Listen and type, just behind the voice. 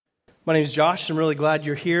My name is Josh. I'm really glad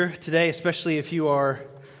you're here today, especially if you are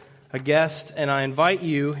a guest. And I invite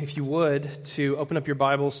you, if you would, to open up your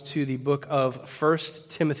Bibles to the book of 1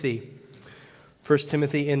 Timothy. 1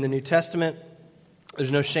 Timothy in the New Testament.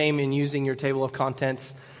 There's no shame in using your table of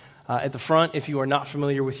contents at the front. If you are not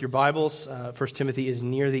familiar with your Bibles, 1 Timothy is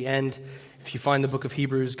near the end. If you find the book of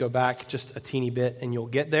Hebrews, go back just a teeny bit and you'll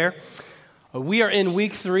get there. We are in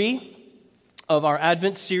week 3 of our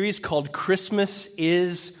Advent series called Christmas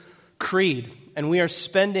is Creed. And we are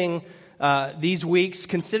spending these weeks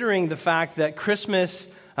considering the fact that Christmas,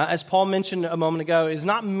 as Paul mentioned a moment ago, is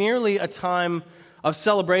not merely a time of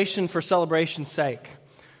celebration for celebration's sake.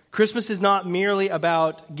 Christmas is not merely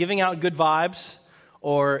about giving out good vibes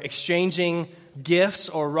or exchanging gifts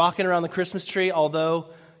or rocking around the Christmas tree, although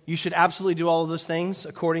you should absolutely do all of those things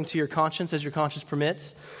according to your conscience, as your conscience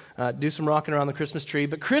permits. Do some rocking around the Christmas tree.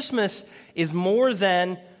 But Christmas is more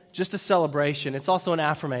than just a celebration. It's also an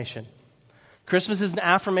affirmation. Christmas is an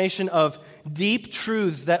affirmation of deep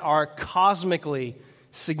truths that are cosmically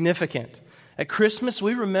significant. At Christmas,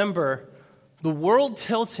 we remember the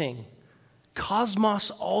world-tilting,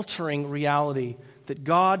 cosmos-altering reality that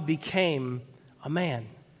God became a man.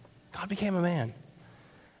 God became a man.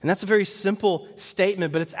 And that's a very simple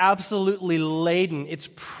statement, but it's absolutely laden. It's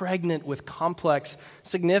pregnant with complex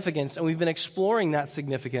significance, and we've been exploring that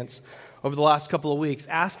significance over the last couple of weeks,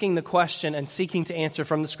 asking the question and seeking to answer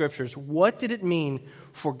from the Scriptures, what did it mean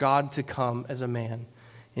for God to come as a man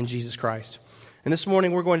in Jesus Christ? And this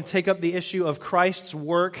morning we're going to take up the issue of Christ's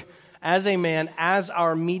work as a man, as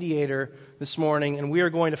our mediator this morning, and we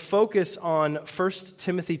are going to focus on 1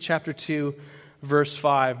 Timothy chapter 2, verse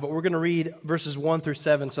 5, but we're going to read verses 1 through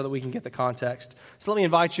 7 so that we can get the context. So let me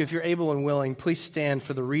invite you, if you're able and willing, please stand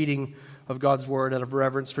for the reading of God's Word out of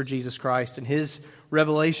reverence for Jesus Christ and His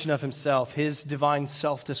revelation of Himself, His divine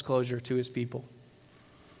self-disclosure to His people.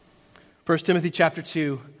 1 Timothy chapter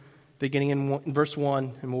 2, beginning in verse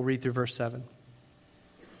 1, and we'll read through verse 7.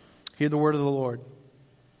 Hear the word of the Lord.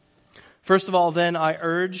 First of all, then, I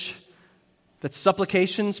urge that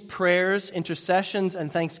supplications, prayers, intercessions, and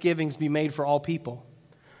thanksgivings be made for all people,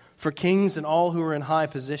 for kings and all who are in high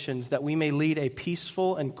positions, that we may lead a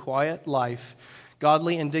peaceful and quiet life,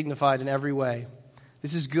 godly and dignified in every way.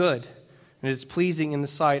 This is good, and it is pleasing in the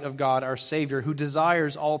sight of God our Savior, who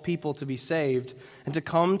desires all people to be saved and to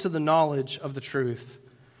come to the knowledge of the truth.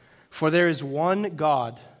 For there is one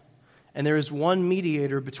God, and there is one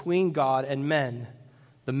mediator between God and men,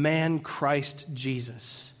 the man Christ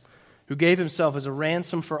Jesus, who gave himself as a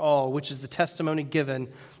ransom for all, which is the testimony given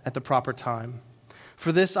at the proper time.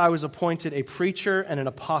 For this I was appointed a preacher and an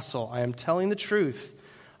apostle. I am telling the truth.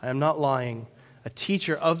 I am not lying. A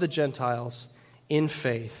teacher of the Gentiles in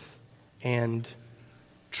faith and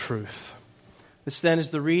truth. This then is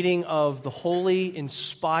the reading of the holy,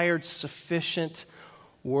 inspired, sufficient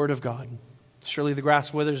Word of God. Surely the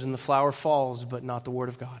grass withers and the flower falls, but not the Word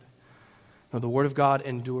of God. No, the Word of God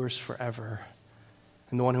endures forever.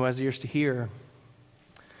 And the one who has ears to hear,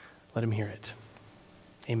 let him hear it.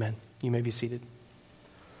 Amen. You may be seated.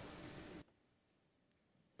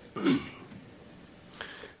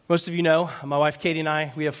 Most of you know, my wife Katie and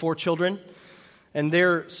I, we have 4 children, and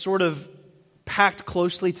they're sort of packed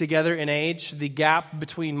closely together in age. The gap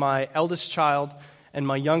between my eldest child and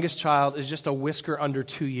my youngest child is just a whisker under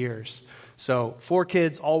 2 years. So 4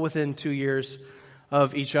 kids all within 2 years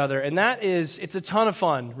of each other. And it's a ton of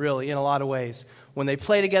fun, really, in a lot of ways. When they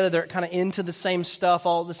play together, they're kind of into the same stuff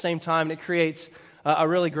all at the same time, and it creates a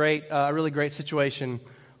really great situation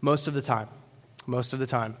most of the time. Most of the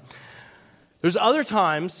time. There's other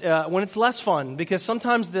times when it's less fun, because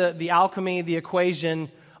sometimes the alchemy, the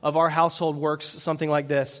equation of our household works something like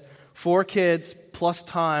this. 4 kids plus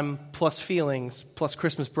time plus feelings plus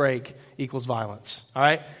Christmas break equals violence. All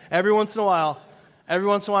right? Every once in a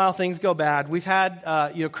while things go bad. We've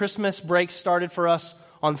had Christmas break started for us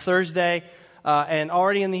on Thursday. And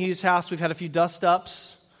already in the Hughes house, we've had a few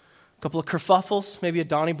dust-ups, a couple of kerfuffles, maybe a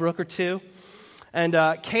Donnybrook or 2. And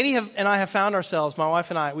Katie and I have found ourselves, my wife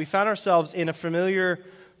and I, we found ourselves in a familiar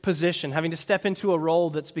position, having to step into a role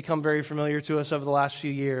that's become very familiar to us over the last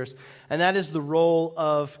few years. And that is the role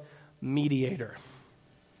of mediator.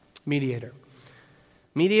 Mediator.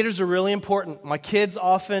 Mediators are really important. My kids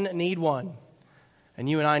often need one. And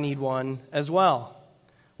you and I need one as well.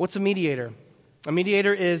 What's a mediator? A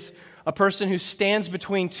mediator is a person who stands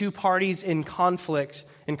between 2 parties in conflict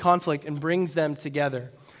and brings them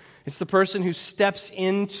together. It's the person who steps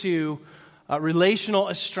into relational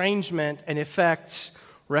estrangement and effects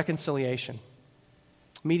reconciliation.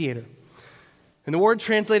 Mediator. And the word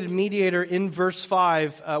translated mediator in verse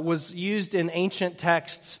 5 was used in ancient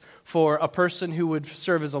texts for a person who would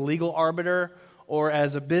serve as a legal arbiter or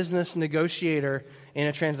as a business negotiator in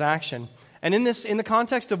a transaction. And in the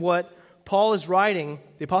context of what Paul is writing,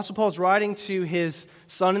 the Apostle Paul is writing to his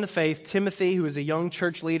son in the faith, Timothy, who is a young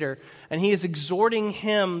church leader, and he is exhorting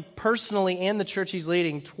him personally and the church he's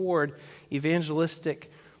leading toward evangelistic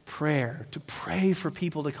prayer, to pray for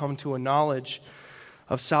people to come to a knowledge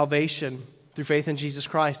of salvation through faith in Jesus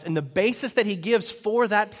Christ. And the basis that he gives for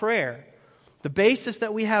that prayer, the basis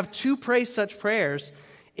that we have to pray such prayers,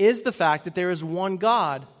 is the fact that there is one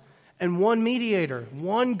God and one mediator,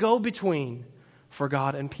 one go-between for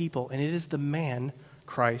God and people, and it is the man,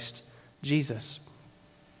 Christ Jesus.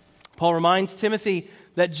 Paul reminds Timothy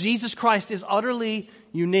that Jesus Christ is utterly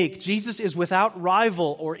unique. Jesus is without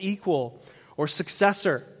rival or equal or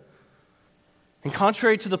successor. And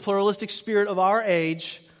contrary to the pluralistic spirit of our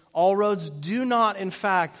age, all roads do not, in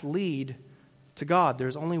fact, lead to God.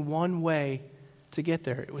 There's only one way to get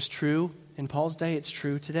there. It was true in Paul's day, it's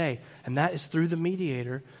true today. And that is through the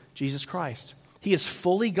mediator, Jesus Christ. He is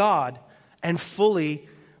fully God and fully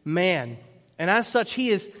man. And as such, he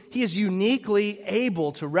is uniquely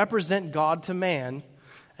able to represent God to man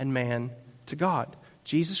and man to God.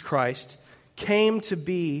 Jesus Christ came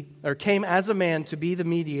as a man to be the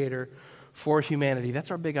mediator for humanity.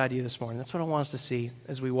 That's our big idea this morning. That's what I want us to see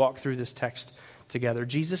as we walk through this text together.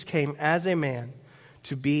 Jesus came as a man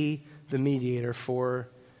to be the mediator for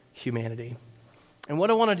humanity. And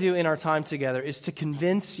what I want to do in our time together is to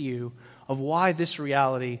convince you of why this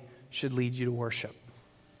reality should lead you to worship.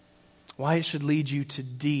 Why it should lead you to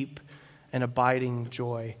deep and abiding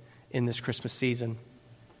joy in this Christmas season.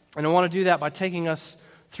 And I want to do that by taking us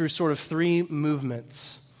through sort of three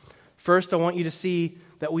movements. First, I want you to see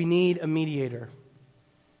that we need a mediator.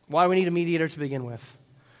 Why we need a mediator to begin with.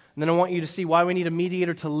 And then I want you to see why we need a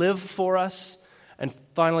mediator to live for us. And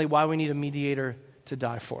finally, why we need a mediator to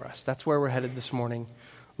die for us. That's where we're headed this morning,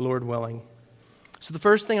 Lord willing. So the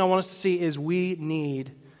first thing I want us to see is we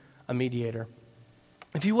need a mediator.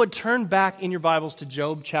 If you would turn back in your Bibles to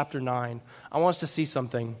Job chapter 9, I want us to see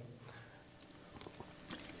something.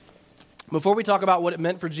 Before we talk about what it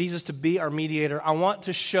meant for Jesus to be our mediator, I want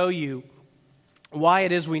to show you why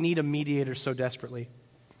it is we need a mediator so desperately.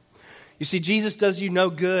 You see, Jesus does you no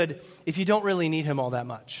good if you don't really need him all that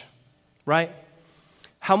much, right?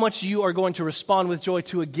 How much you are going to respond with joy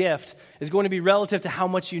to a gift is going to be relative to how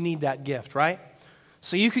much you need that gift, right?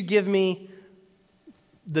 So you could give me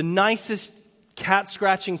the nicest cat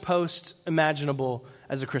scratching post imaginable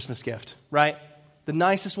as a Christmas gift, right? The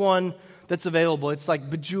nicest one that's available. It's like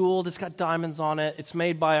bejeweled, it's got diamonds on it, it's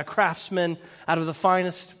made by a craftsman out of the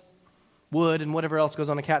finest wood and whatever else goes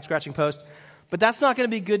on a cat scratching post. But that's not going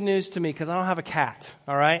to be good news to me because I don't have a cat,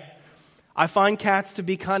 all right? I find cats to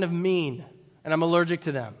be kind of mean, and I'm allergic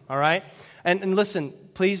to them, all right? And listen,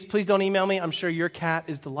 please don't email me. I'm sure your cat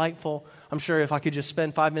is delightful. I'm sure if I could just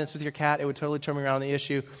spend 5 minutes with your cat, it would totally turn me around on the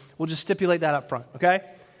issue. We'll just stipulate that up front, okay?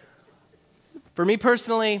 For me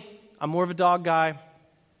personally, I'm more of a dog guy.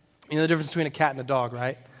 You know the difference between a cat and a dog,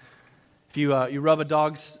 right? If you rub a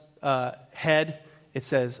dog's head, it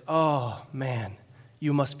says, "Oh, man,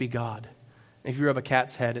 you must be God." And if you rub a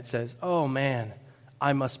cat's head, it says, "Oh, man,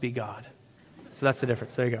 I must be God." So that's the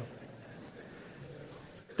difference. There you go.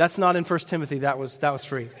 That's not in 1 Timothy. That was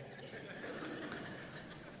free.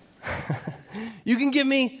 You can give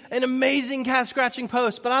me an amazing cat scratching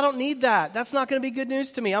post, but I don't need that. That's not going to be good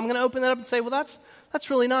news to me. I'm going to open that up and say, "Well, that's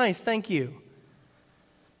really nice. Thank you."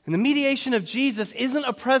 And the mediation of Jesus isn't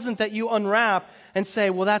a present that you unwrap and say,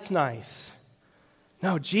 "Well, that's nice."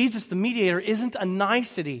 No, Jesus, the mediator, isn't a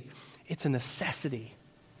nicety. It's a necessity.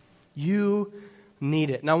 You need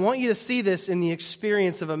it. Now, I want you to see this in the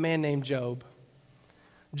experience of a man named Job.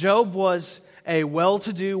 Job was a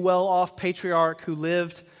well-to-do, well-off patriarch who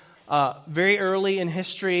lived very early in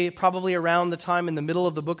history, probably around the time in the middle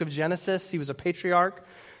of the book of Genesis. He was a patriarch.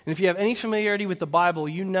 And if you have any familiarity with the Bible,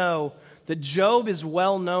 you know that Job is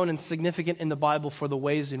well known and significant in the Bible for the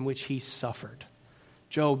ways in which he suffered.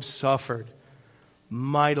 Job suffered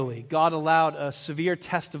mightily. God allowed a severe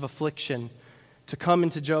test of affliction to come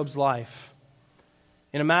into Job's life.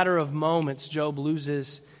 In a matter of moments, Job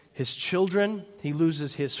loses his children, he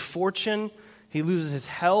loses his fortune, he loses his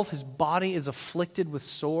health, his body is afflicted with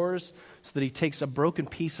sores, so that he takes a broken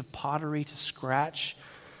piece of pottery to scratch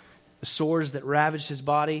the sores that ravaged his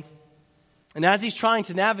body. And as he's trying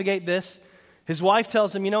to navigate this, his wife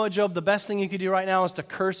tells him, "You know what, Job, the best thing you could do right now is to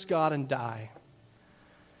curse God and die."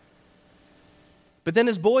 But then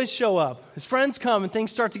his boys show up, his friends come, and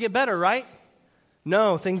things start to get better, right?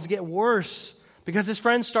 No, things get worse, because his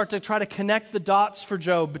friends start to try to connect the dots for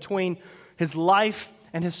Job between his life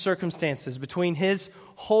and his circumstances, between his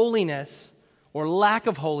holiness or lack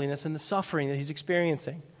of holiness in the suffering that he's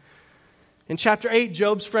experiencing. In chapter 8,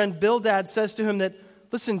 Job's friend Bildad says to him that,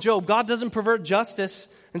 listen, Job, God doesn't pervert justice,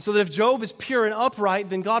 and so that if Job is pure and upright,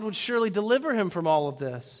 then God would surely deliver him from all of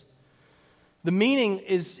this. The meaning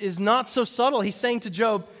is not so subtle. He's saying to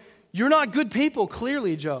Job, you're not good people,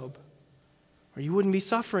 clearly, Job, or you wouldn't be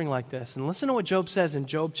suffering like this. And listen to what Job says in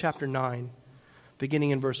Job chapter 9,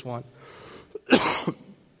 beginning in verse 1.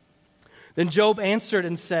 Then Job answered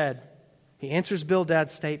and said, he answers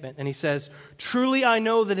Bildad's statement, and he says, truly I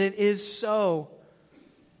know that it is so,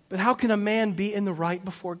 but how can a man be in the right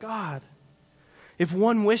before God? If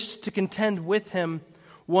one wished to contend with him,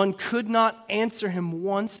 one could not answer him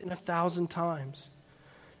once in 1,000 times.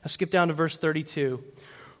 Now skip down to verse 32.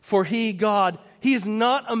 For he, God, he is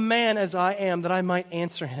not a man as I am, that I might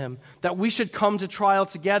answer him, that we should come to trial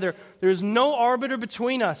together. There is no arbiter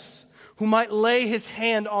between us who might lay his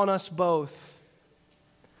hand on us both.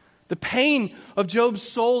 The pain of Job's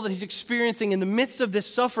soul that he's experiencing in the midst of this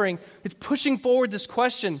suffering is pushing forward this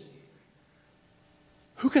question: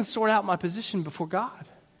 who can sort out my position before God?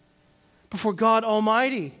 Before God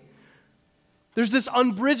Almighty? There's this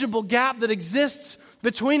unbridgeable gap that exists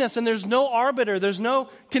between us, and there's no arbiter, there's no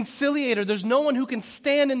conciliator, there's no one who can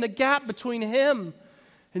stand in the gap between him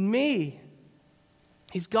and me.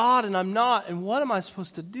 He's God and I'm not, and what am I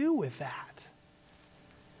supposed to do with that?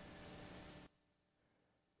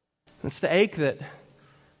 It's the ache that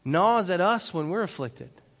gnaws at us when we're afflicted.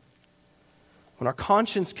 When our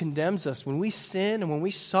conscience condemns us, when we sin and when we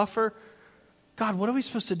suffer, God, what are we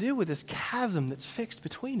supposed to do with this chasm that's fixed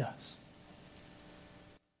between us?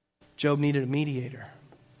 Job needed a mediator.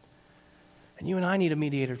 And you and I need a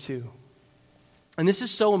mediator too. And this is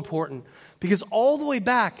so important because all the way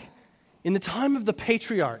back in the time of the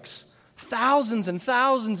patriarchs, thousands and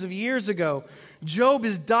thousands of years ago, Job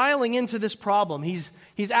is dialing into this problem. He's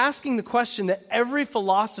asking the question that every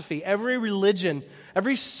philosophy, every religion,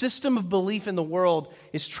 every system of belief in the world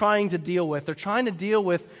is trying to deal with. They're trying to deal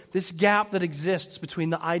with this gap that exists between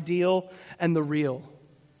the ideal and the real.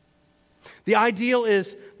 The ideal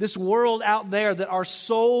is this world out there that our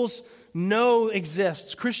souls know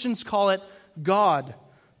exists. Christians call it God.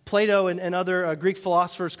 Plato and other Greek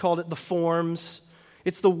philosophers called it the forms.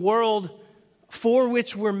 It's the world for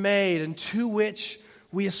which we're made and to which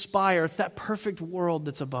we aspire. It's that perfect world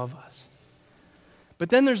that's above us. But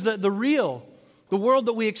then there's the real, the world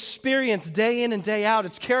that we experience day in and day out.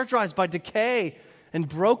 It's characterized by decay and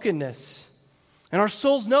brokenness. And our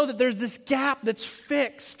souls know that there's this gap that's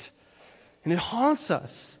fixed, and it haunts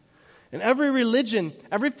us. And every religion,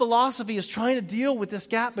 every philosophy is trying to deal with this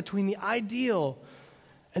gap between the ideal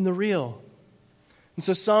and the real. And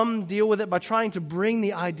so some deal with it by trying to bring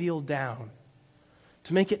the ideal down,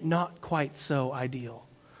 to make it not quite so ideal.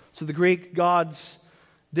 So the Greek gods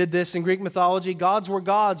did this in Greek mythology. Gods were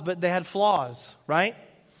gods, but they had flaws, right?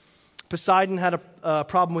 Poseidon had a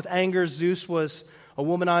problem with anger. Zeus was a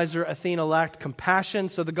womanizer. Athena lacked compassion.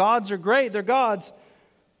 So the gods are great, they're gods,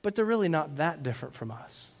 but they're really not that different from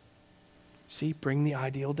us. See, bring the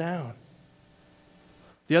ideal down.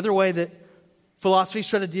 The other way that philosophies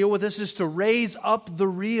try to deal with this is to raise up the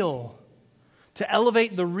real, to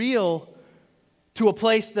elevate the real to a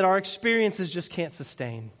place that our experiences just can't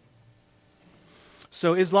sustain.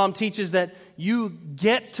 So Islam teaches that you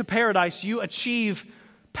get to paradise, you achieve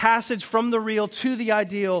passage from the real to the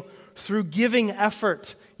ideal through giving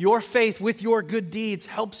effort. Your faith with your good deeds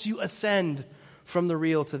helps you ascend from the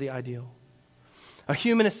real to the ideal. A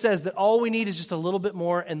humanist says that all we need is just a little bit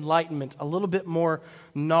more enlightenment, a little bit more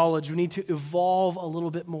knowledge. We need to evolve a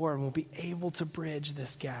little bit more, and we'll be able to bridge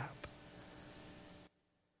this gap.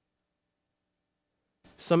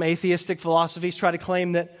 Some atheistic philosophies try to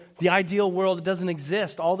claim that the ideal world doesn't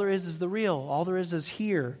exist. All there is the real. All there is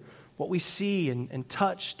here, what we see and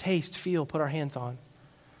touch, taste, feel, put our hands on.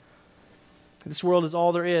 This world is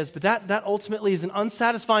all there is. But that ultimately is an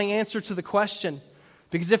unsatisfying answer to the question.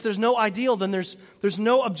 Because if there's no ideal, then there's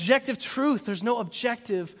no objective truth. There's no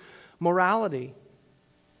objective morality.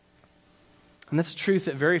 And that's a truth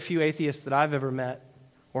that very few atheists that I've ever met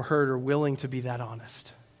or heard are willing to be that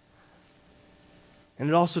honest. And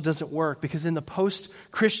it also doesn't work because in the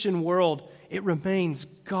post-Christian world, it remains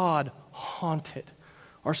God-haunted.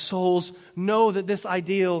 Our souls know that this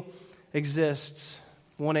ideal exists.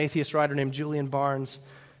 One atheist writer named Julian Barnes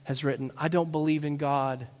has written, "I don't believe in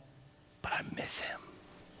God, but I miss him."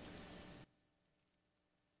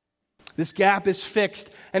 This gap is fixed,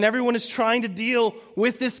 and everyone is trying to deal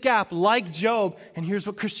with this gap like Job. And here's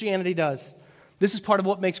what Christianity does. This is part of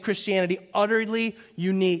what makes Christianity utterly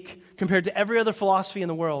unique compared to every other philosophy in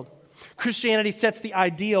the world. Christianity sets the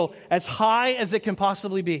ideal as high as it can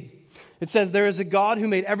possibly be. It says there is a God who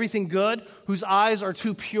made everything good, whose eyes are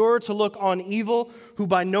too pure to look on evil, who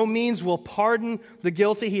by no means will pardon the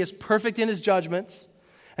guilty. He is perfect in his judgments.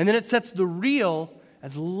 And then it sets the real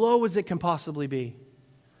as low as it can possibly be.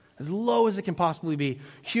 As low as it can possibly be.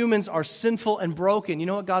 Humans are sinful and broken. You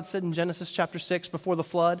know what God said in Genesis chapter 6 before the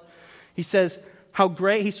flood? He says,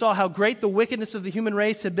 he saw how great the wickedness of the human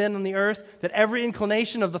race had been on the earth, that every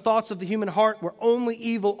inclination of the thoughts of the human heart were only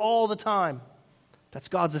evil all the time. That's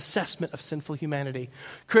God's assessment of sinful humanity.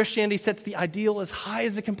 Christianity sets the ideal as high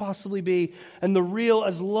as it can possibly be and the real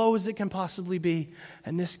as low as it can possibly be.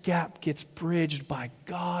 And this gap gets bridged by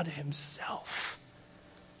God himself,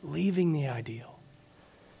 leaving the ideal,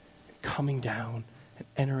 coming down and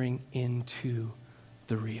entering into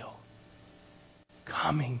the real.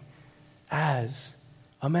 Coming as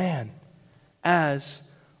a man, as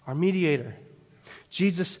our mediator.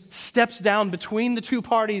 Jesus steps down between the two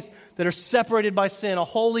parties that are separated by sin, a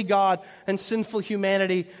holy God and sinful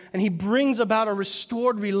humanity, and he brings about a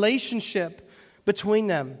restored relationship between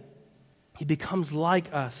them. He becomes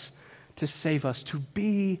like us to save us, to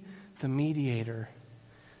be the mediator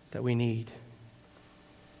that we need.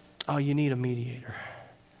 Oh, you need a mediator.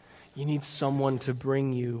 You need someone to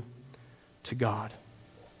bring you to God.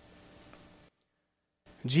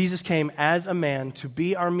 Jesus came as a man to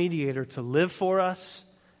be our mediator, to live for us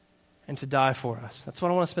and to die for us. That's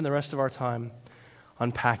what I want to spend the rest of our time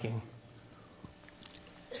unpacking.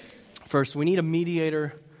 First, we need a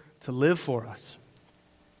mediator to live for us.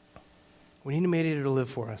 We need a mediator to live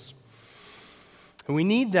for us. And we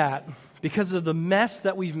need that because of the mess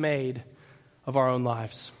that we've made of our own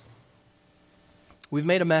lives. We've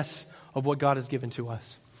made a mess of what God has given to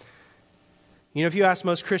us. You know, if you ask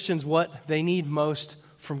most Christians what they need most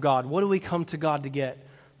from God, what do we come to God to get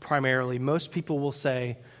primarily? Most people will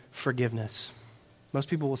say forgiveness. Most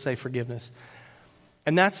people will say forgiveness.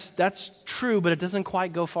 And that's true, but it doesn't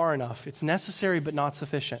quite go far enough. It's necessary, but not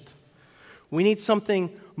sufficient. We need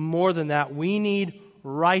something more than that. We need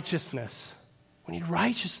righteousness. We need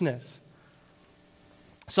righteousness.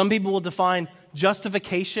 Some people will define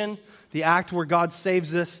justification, the act where God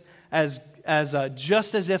saves us, as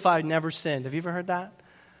just as if I'd never sinned. Have you ever heard that?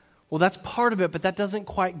 Well, that's part of it, but that doesn't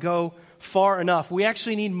quite go far enough. We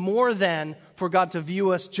actually need more than for God to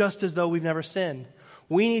view us just as though we've never sinned.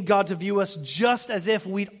 We need God to view us just as if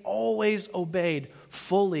we'd always obeyed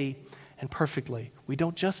fully and perfectly. We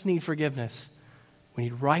don't just need forgiveness. We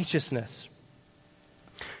need righteousness.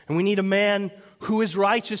 And we need a man who is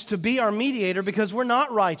righteous to be our mediator because we're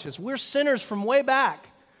not righteous. We're sinners from way back.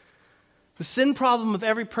 The sin problem of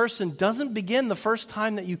every person doesn't begin the first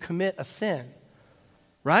time that you commit a sin.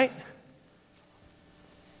 Right?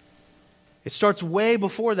 It starts way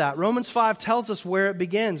before that. Romans 5 tells us where it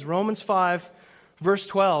begins. Romans 5, verse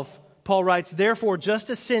 12, Paul writes, "Therefore,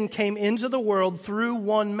 just as sin came into the world through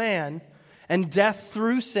one man, and death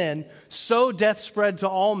through sin, so death spread to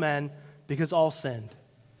all men because all sinned."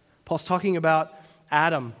 Paul's talking about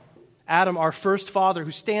Adam. Adam, our first father,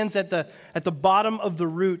 who stands at the bottom of the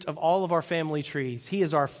root of all of our family trees. He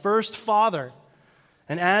is our first father.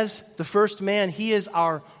 And as the first man, he is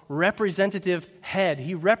our representative head.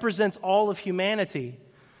 He represents all of humanity.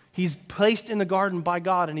 He's placed in the garden by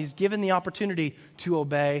God, and he's given the opportunity to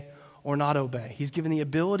obey or not obey. He's given the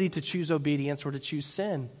ability to choose obedience or to choose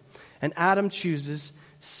sin. And Adam chooses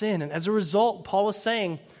sin. And as a result, Paul is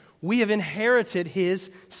saying, we have inherited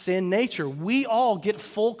his sin nature. We all get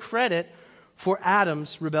full credit for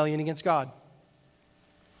Adam's rebellion against God.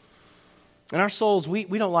 In our souls, we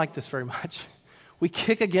don't like this very much. We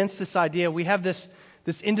kick against this idea. We have this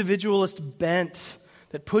individualist bent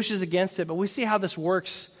that pushes against it, but we see how this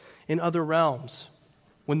works in other realms.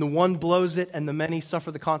 When the one blows it and the many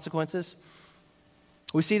suffer the consequences.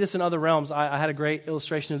 We see this in other realms. I had a great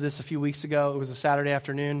illustration of this a few weeks ago. It was a Saturday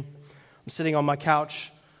afternoon. I'm sitting on my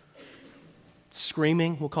couch,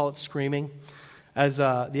 screaming, we'll call it screaming, as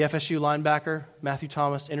the FSU linebacker, Matthew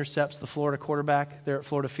Thomas, intercepts the Florida quarterback there at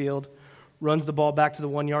Florida Field, runs the ball back to the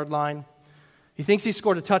 1-yard line. He thinks he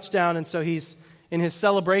scored a touchdown, and so he's in his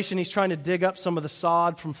celebration, he's trying to dig up some of the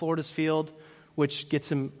sod from Florida's field, which gets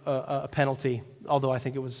him a penalty, although I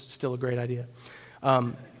think it was still a great idea.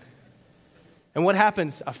 And what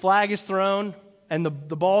happens? A flag is thrown, and the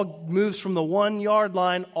ball moves from the 1-yard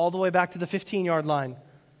line all the way back to the 15-yard line.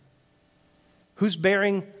 Who's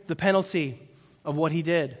bearing the penalty of what he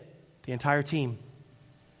did? The entire team.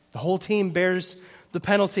 The whole team bears the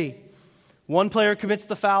penalty. One player commits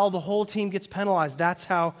the foul, the whole team gets penalized. That's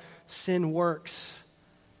how sin works.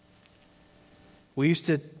 We used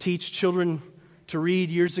to teach children to read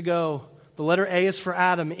years ago The letter A is for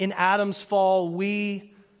Adam. In Adam's fall,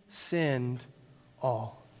 we sinned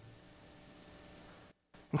all.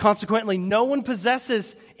 And consequently, no one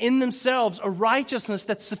possesses in themselves a righteousness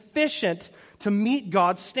that's sufficient to meet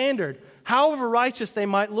God's standard, however righteous they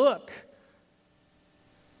might look.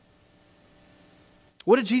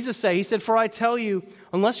 What did Jesus say? He said, "For I tell you,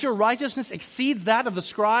 unless your righteousness exceeds that of the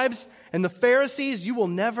scribes and the Pharisees, you will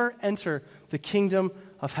never enter the kingdom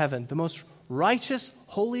of heaven." The most righteous,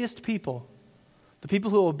 holiest people, the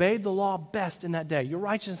people who obeyed the law best in that day, your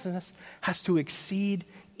righteousness has to exceed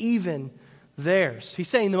even theirs. He's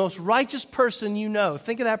saying the most righteous person you know,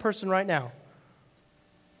 think of that person right now.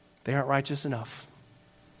 They aren't righteous enough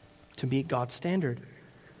to meet God's standard.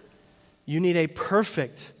 You need a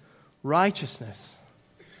perfect righteousness.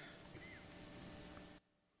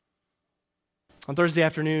 On Thursday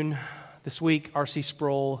afternoon this week, R.C.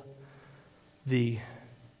 Sproul, the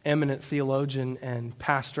eminent theologian and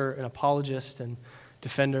pastor and apologist and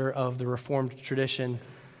defender of the Reformed tradition,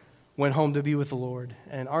 went home to be with the Lord.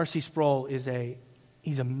 And R.C. Sproul he's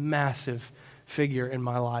a massive figure in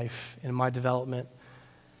my life, in my development.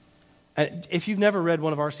 And if you've never read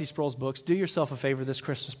one of R.C. Sproul's books, do yourself a favor this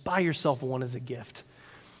Christmas. Buy yourself one as a gift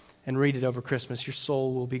and read it over Christmas. Your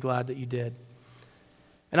soul will be glad that you did.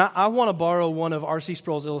 And I want to borrow one of R.C.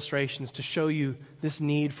 Sproul's illustrations to show you this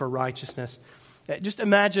need for righteousness. Just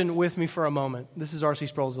imagine with me for a moment. This is R.C.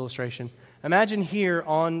 Sproul's illustration. Imagine here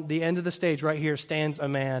on the end of the stage right here stands a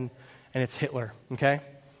man, and it's Hitler, okay?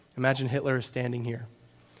 Imagine Hitler is standing here.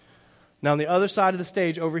 Now on the other side of the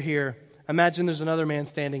stage over here, imagine there's another man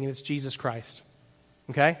standing, and it's Jesus Christ,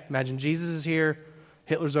 okay? Imagine Jesus is here,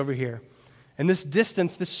 Hitler's over here. And this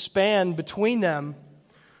distance, this span between them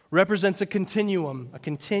represents a continuum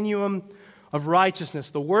of righteousness.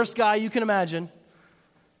 The worst guy you can imagine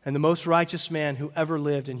and the most righteous man who ever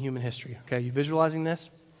lived in human history. Okay, you visualizing this?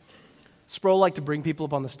 Sproul liked to bring people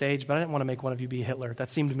up on the stage, but I didn't want to make one of you be Hitler. That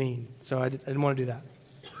seemed mean, so I didn't want to do that.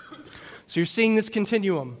 So you're seeing this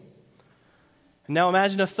continuum. And now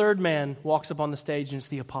imagine a third man walks up on the stage, and it's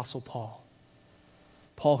the Apostle Paul.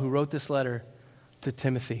 Paul, who wrote this letter to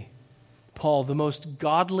Timothy. Paul, the most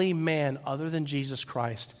godly man other than Jesus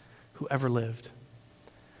Christ who ever lived.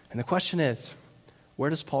 And the question is, where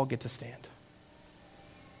does Paul get to stand?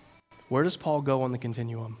 Where does Paul go on the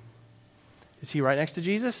continuum? Is he right next to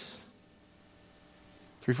Jesus?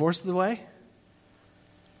 3/4 of the way?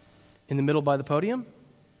 In the middle by the podium?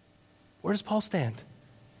 Where does Paul stand?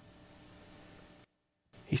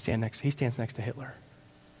 He stands next to Hitler.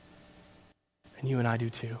 And you and I do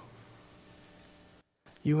too.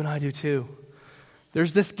 You and I do too.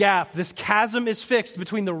 There's this gap, this chasm is fixed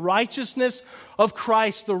between the righteousness of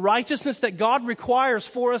Christ, the righteousness that God requires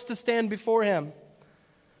for us to stand before Him,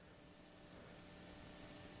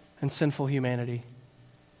 and sinful humanity.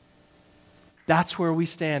 That's where we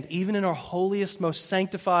stand, even in our holiest, most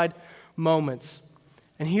sanctified moments.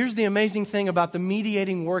 And here's the amazing thing about the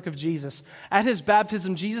mediating work of Jesus. At His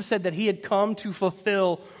baptism, Jesus said that He had come to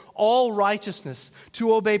fulfill all righteousness,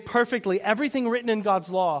 to obey perfectly everything written in God's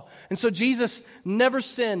law. And so Jesus never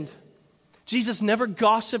sinned. Jesus never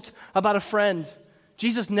gossiped about a friend.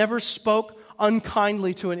 Jesus never spoke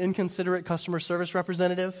unkindly to an inconsiderate customer service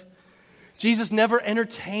representative. Jesus never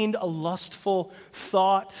entertained a lustful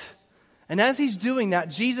thought. And as He's doing that,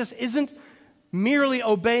 Jesus isn't merely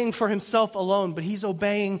obeying for Himself alone, but He's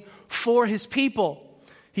obeying for His people.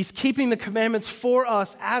 He's keeping the commandments for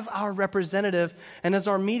us as our representative and as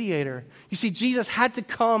our mediator. You see, Jesus had to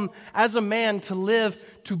come as a man to live,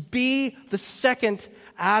 to be the second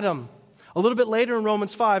Adam. A little bit later in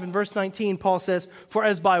Romans 5, in verse 19, Paul says, "For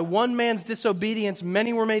as by one man's disobedience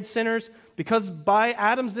many were made sinners, because by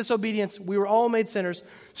Adam's disobedience we were all made sinners,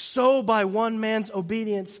 so by one man's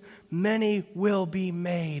obedience many will be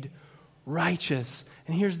made righteous."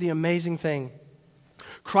 And here's the amazing thing.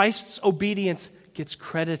 Christ's obedience gets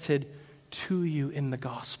credited to you in the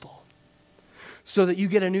gospel, so that you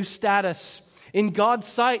get a new status. In God's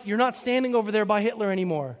sight, you're not standing over there by Hitler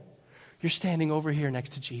anymore. You're standing over here next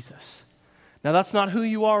to Jesus. Now, that's not who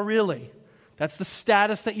you are really. That's the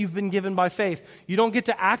status that you've been given by faith. You don't get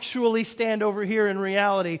to actually stand over here in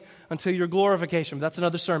reality until your glorification. But that's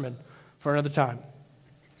another sermon for another time.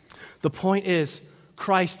 The point is,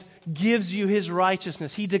 Christ gives you His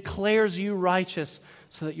righteousness. He declares you righteous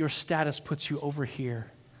so that your status puts you over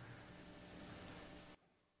here.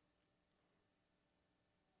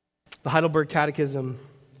 The Heidelberg Catechism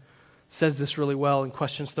says this really well in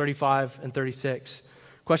questions 35 and 36.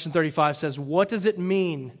 Question 35 says, "What does it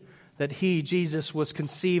mean that He, Jesus, was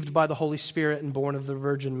conceived by the Holy Spirit and born of the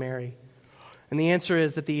Virgin Mary?" And the answer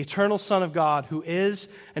is that the eternal Son of God, who is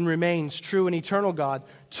and remains true and eternal God,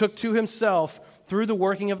 took to himself, through the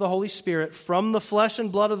working of the Holy Spirit, from the flesh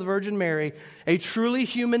and blood of the Virgin Mary, a truly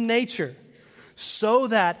human nature, so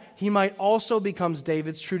that he might also become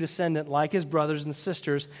David's true descendant, like his brothers and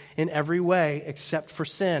sisters, in every way except for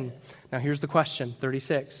sin. Now here's the question,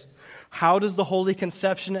 36. How does the holy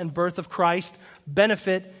conception and birth of Christ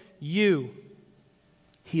benefit you?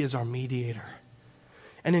 He is our mediator.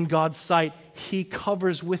 And in God's sight, he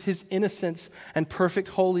covers with his innocence and perfect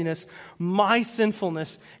holiness my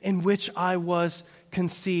sinfulness in which I was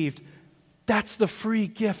conceived. That's the free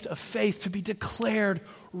gift of faith, to be declared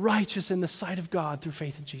righteous in the sight of God through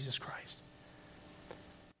faith in Jesus Christ.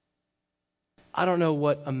 I don't know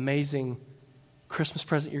what amazing Christmas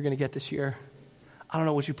present you're going to get this year. I don't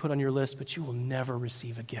know what you put on your list, but you will never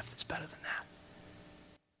receive a gift that's better than that.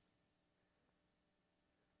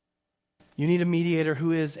 You need a mediator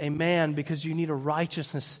who is a man because you need a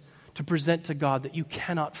righteousness to present to God that you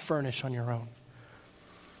cannot furnish on your own.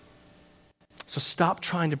 So stop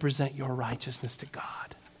trying to present your righteousness to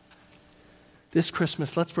God. This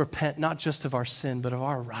Christmas, let's repent not just of our sin, but of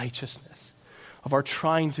our righteousness, of our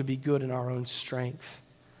trying to be good in our own strength.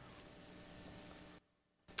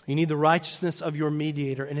 You need the righteousness of your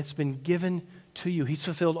mediator, and it's been given to you. He's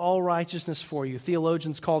fulfilled all righteousness for you.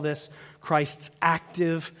 Theologians call this Christ's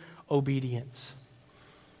active obedience.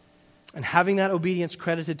 And having that obedience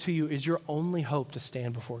credited to you is your only hope to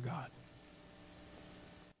stand before God.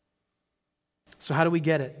 So how do we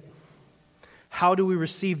get it? How do we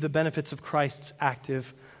receive the benefits of Christ's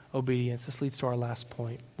active obedience? This leads to our last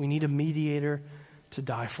point. We need a mediator to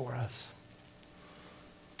die for us.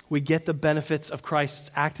 We get the benefits of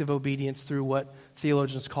Christ's active obedience through what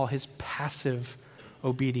theologians call his passive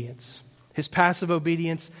obedience. His passive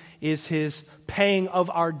obedience is his paying of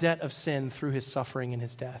our debt of sin through his suffering and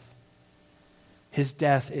his death. His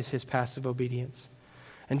death is his passive obedience.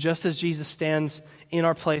 And just as Jesus stands in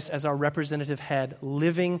our place as our representative head,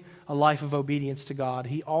 living a life of obedience to God,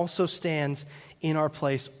 he also stands in our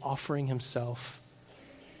place, offering himself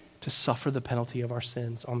to suffer the penalty of our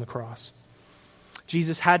sins on the cross.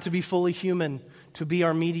 Jesus had to be fully human to be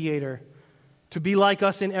our mediator, to be like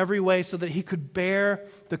us in every way so that he could bear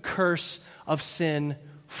the curse of sin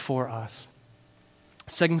for us.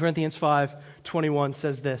 2 Corinthians 5:21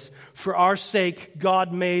 says this, "For our sake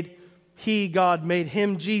God made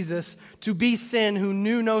him, Jesus, to be sin who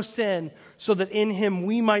knew no sin, so that in him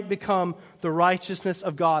we might become the righteousness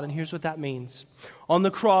of God." And here's what that means. On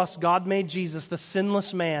the cross, God made Jesus, the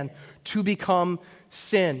sinless man, to become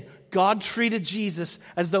sin. God treated Jesus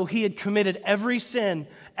as though he had committed every sin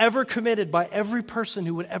ever committed by every person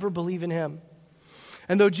who would ever believe in him.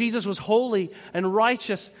 And though Jesus was holy and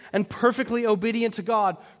righteous and perfectly obedient to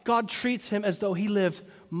God, God treats him as though he lived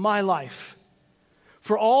my life.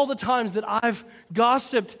 For all the times that I've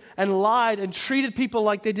gossiped and lied and treated people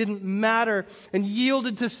like they didn't matter and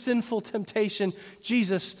yielded to sinful temptation,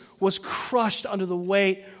 Jesus was crushed under the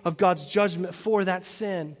weight of God's judgment for that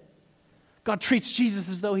sin. God treats Jesus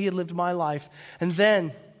as though he had lived my life. And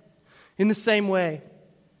then, in the same way,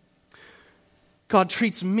 God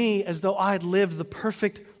treats me as though I had lived the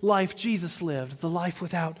perfect life Jesus lived, the life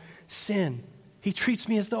without sin. He treats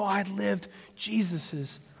me as though I had lived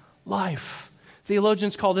Jesus' life.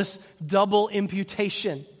 Theologians call this double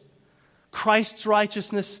imputation. Christ's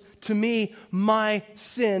righteousness to me, my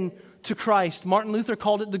sin to Christ. Martin Luther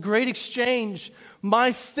called it the great exchange,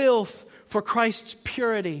 my filth for Christ's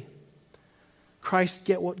purity. Christ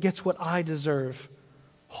gets what I deserve,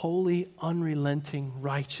 holy, unrelenting,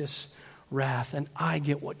 righteous wrath, and I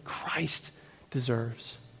get what Christ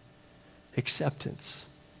deserves, acceptance,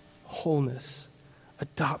 wholeness,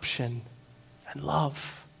 adoption, and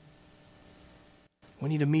love. We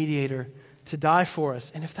need a mediator to die for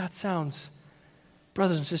us. And if that sounds,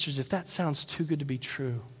 brothers and sisters, if that sounds too good to be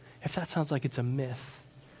true, if that sounds like it's a myth,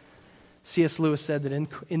 C.S. Lewis said that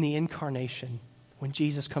in the incarnation, when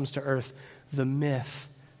Jesus comes to earth, the myth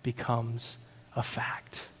becomes a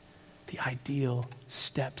fact. The ideal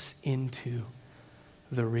steps into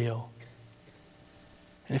the real.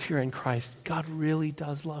 And if you're in Christ, God really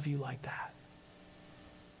does love you like that.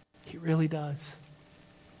 He really does.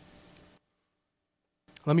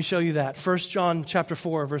 Let me show you that. 1 John chapter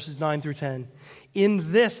 4, verses 9 through 10.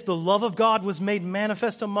 "In this, the love of God was made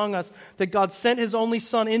manifest among us, that God sent his only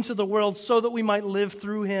Son into the world so that we might live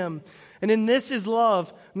through him. And in this is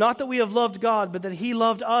love, not that we have loved God, but that he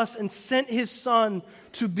loved us and sent his Son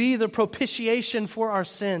to be the propitiation for our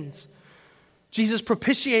sins." Jesus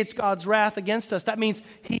propitiates God's wrath against us. That means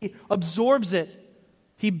he absorbs it.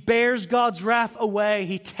 He bears God's wrath away.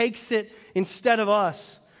 He takes it instead of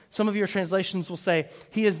us. Some of your translations will say,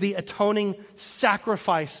 he is the atoning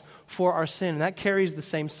sacrifice for our sin. And that carries the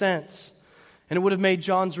same sense. And it would have made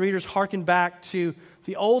John's readers hearken back to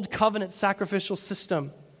the old covenant sacrificial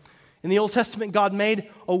system. In the Old Testament, God made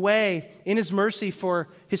a way in his mercy for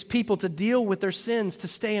his people to deal with their sins, to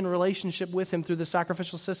stay in relationship with him through the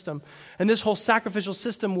sacrificial system. And this whole sacrificial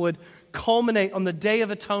system would culminate on the Day of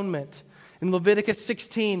Atonement. In Leviticus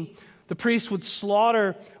 16, the priest would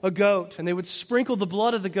slaughter a goat, and they would sprinkle the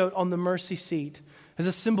blood of the goat on the mercy seat as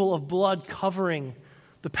a symbol of blood covering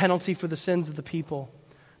the penalty for the sins of the people.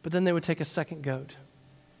 But then they would take a second goat.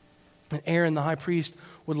 And Aaron, the high priest,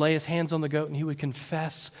 would lay his hands on the goat and he would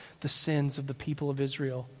confess the sins of the people of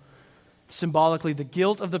Israel. Symbolically, the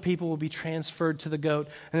guilt of the people would be transferred to the goat,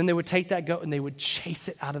 and then they would take that goat and they would chase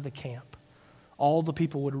it out of the camp. All the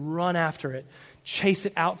people would run after it, chase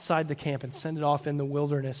it outside the camp, and send it off in the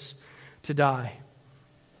wilderness to die.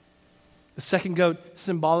 The second goat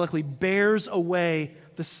symbolically bears away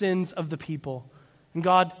the sins of the people. And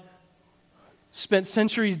God spent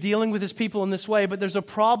centuries dealing with his people in this way, but there's a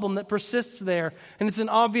problem that persists there, and it's an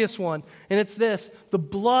obvious one, and it's this: the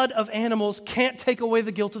blood of animals can't take away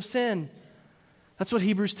the guilt of sin. That's what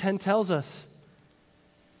Hebrews 10 tells us.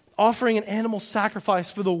 Offering an animal sacrifice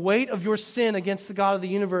for the weight of your sin against the God of the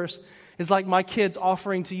universe is like my kids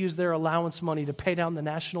offering to use their allowance money to pay down the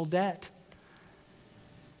national debt.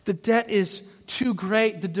 The debt is too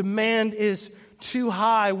great. The demand is too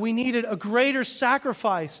high. We needed a greater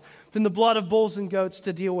sacrifice than the blood of bulls and goats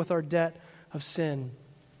to deal with our debt of sin.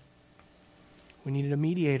 We needed a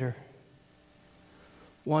mediator,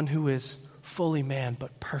 one who is fully man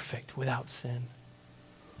but perfect without sin.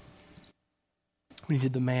 We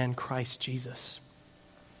needed the man Christ Jesus.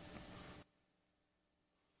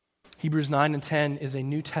 Hebrews 9 and 10 is a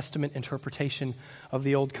New Testament interpretation of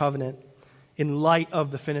the Old Covenant in light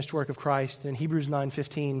of the finished work of Christ. In Hebrews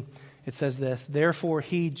 9:15, it says this: therefore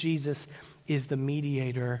he, Jesus, is the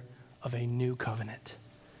mediator of a new covenant,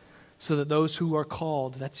 so that those who are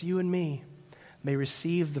called, that's you and me, may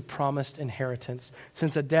receive the promised inheritance,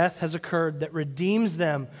 since a death has occurred that redeems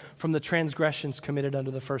them from the transgressions committed under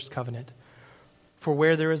the first covenant. For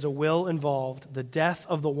where there is a will involved, the death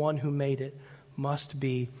of the one who made it must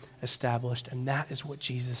be established. And that is what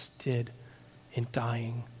Jesus did in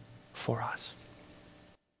dying for us.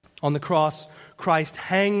 On the cross, Christ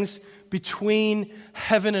hangs between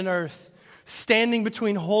heaven and earth, standing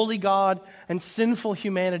between holy God and sinful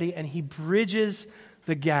humanity, and he bridges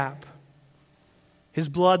the gap. His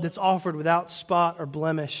blood that's offered without spot or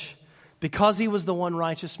blemish, because he was the one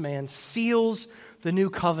righteous man, seals the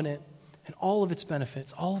new covenant, and all of its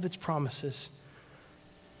benefits, all of its promises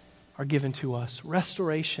are given to us.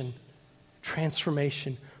 Restoration,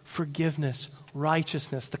 transformation, forgiveness,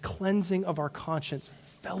 righteousness, the cleansing of our conscience,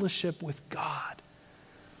 fellowship with God.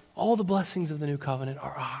 All the blessings of the new covenant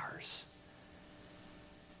are ours.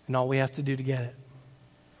 And all we have to do to get it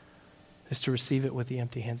is to receive it with the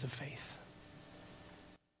empty hands of faith.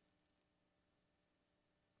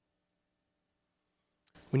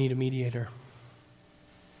 We need a mediator.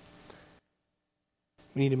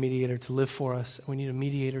 We need a mediator to live for us. We need a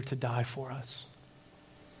mediator to die for us.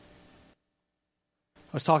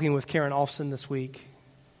 I was talking with Karen Olfson this week.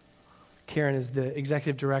 Karen is the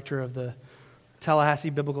executive director of the Tallahassee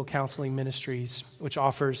Biblical Counseling Ministries, which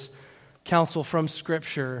offers counsel from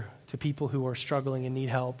Scripture to people who are struggling and need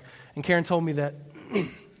help. And Karen told me that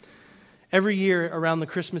every year around the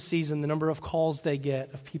Christmas season, the number of calls they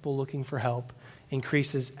get of people looking for help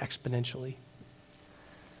increases exponentially.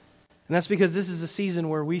 And that's because this is a season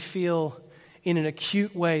where we feel in an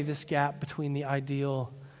acute way this gap between the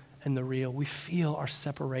ideal and the real. We feel our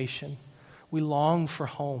separation. We long for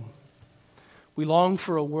home. We long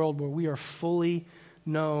for a world where we are fully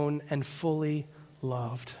known and fully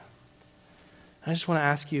loved. I just want to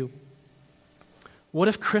ask you, what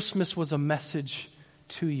if Christmas was a message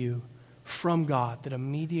to you from God that a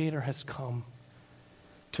mediator has come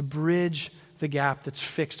to bridge the gap that's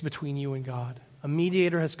fixed between you and God? A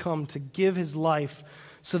mediator has come to give his life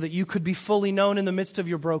so that you could be fully known in the midst of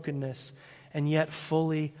your brokenness and yet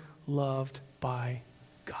fully loved by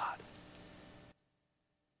God.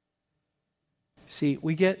 See,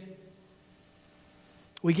 we get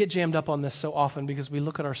jammed up on this so often because we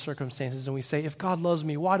look at our circumstances and we say, if God loves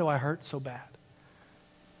me, why do I hurt so bad?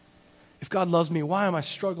 If God loves me, why am I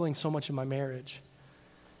struggling so much in my marriage?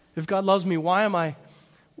 If God loves me, why am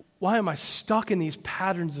I stuck in these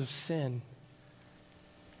patterns of sin?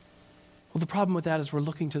 Well, the problem with that is we're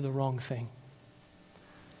looking to the wrong thing.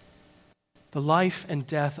 The life and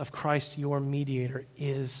death of Christ, your mediator,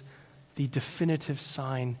 is the definitive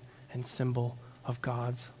sign and symbol of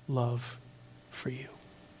God's love for you.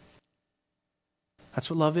 That's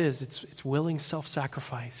what love is. It's willing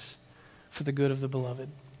self-sacrifice for the good of the beloved.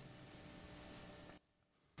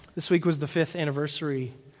 This week was the 5th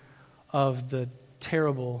anniversary of the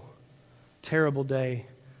terrible, terrible day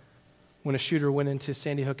when a shooter went into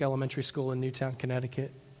Sandy Hook Elementary School in Newtown,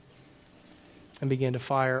 Connecticut, and began to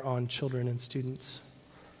fire on children and students.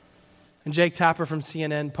 And Jake Tapper from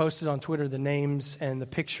CNN posted on Twitter the names and the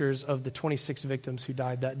pictures of the 26 victims who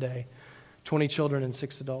died that day, 20 children and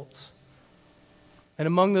 6 adults. And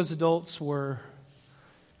among those adults were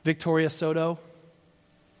Victoria Soto,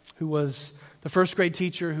 who was the first grade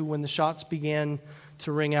teacher who, when the shots began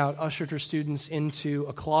to ring out, ushered her students into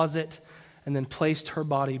a closet and then placed her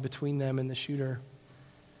body between them and the shooter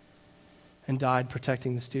and died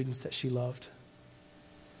protecting the students that she loved.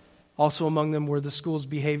 Also among them were the school's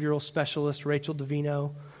behavioral specialist, Rachel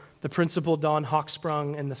Davino, the principal, Dawn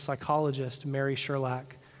Hawksprung, and the psychologist, Mary Sherlack,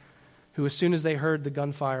 who, as soon as they heard the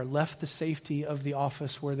gunfire, left the safety of the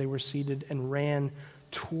office where they were seated and ran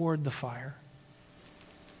toward the fire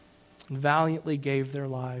and valiantly gave their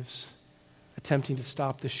lives attempting to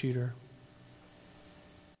stop the shooter.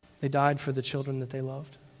 They died for the children that they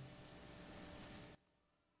loved.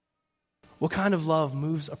 What kind of love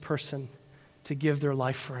moves a person to give their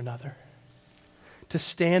life for another, to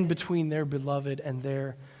stand between their beloved and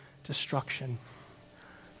their destruction?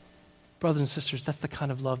 Brothers and sisters, that's the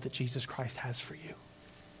kind of love that Jesus Christ has for you.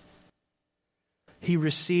 He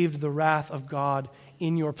received the wrath of God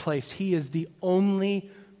in your place. He is the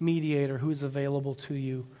only mediator who is available to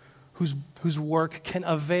you, whose work can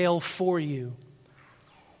avail for you.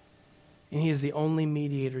 And he is the only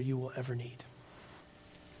mediator you will ever need.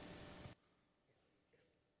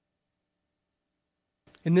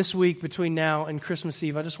 In this week between now and Christmas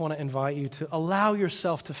Eve, I just want to invite you to allow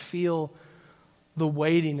yourself to feel the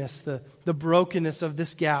weightiness, the brokenness of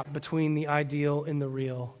this gap between the ideal and the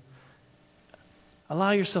real.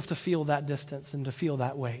 Allow yourself to feel that distance and to feel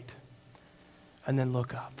that weight. And then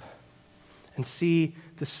look up and see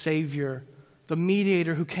the Savior, the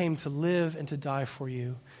mediator who came to live and to die for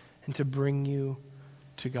you and to bring you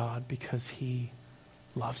to God because he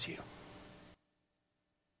loves you.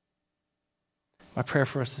 My prayer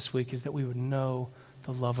for us this week is that we would know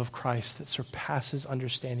the love of Christ that surpasses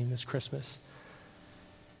understanding this Christmas.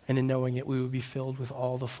 And in knowing it, we would be filled with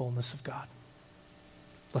all the fullness of God.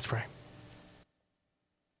 Let's pray.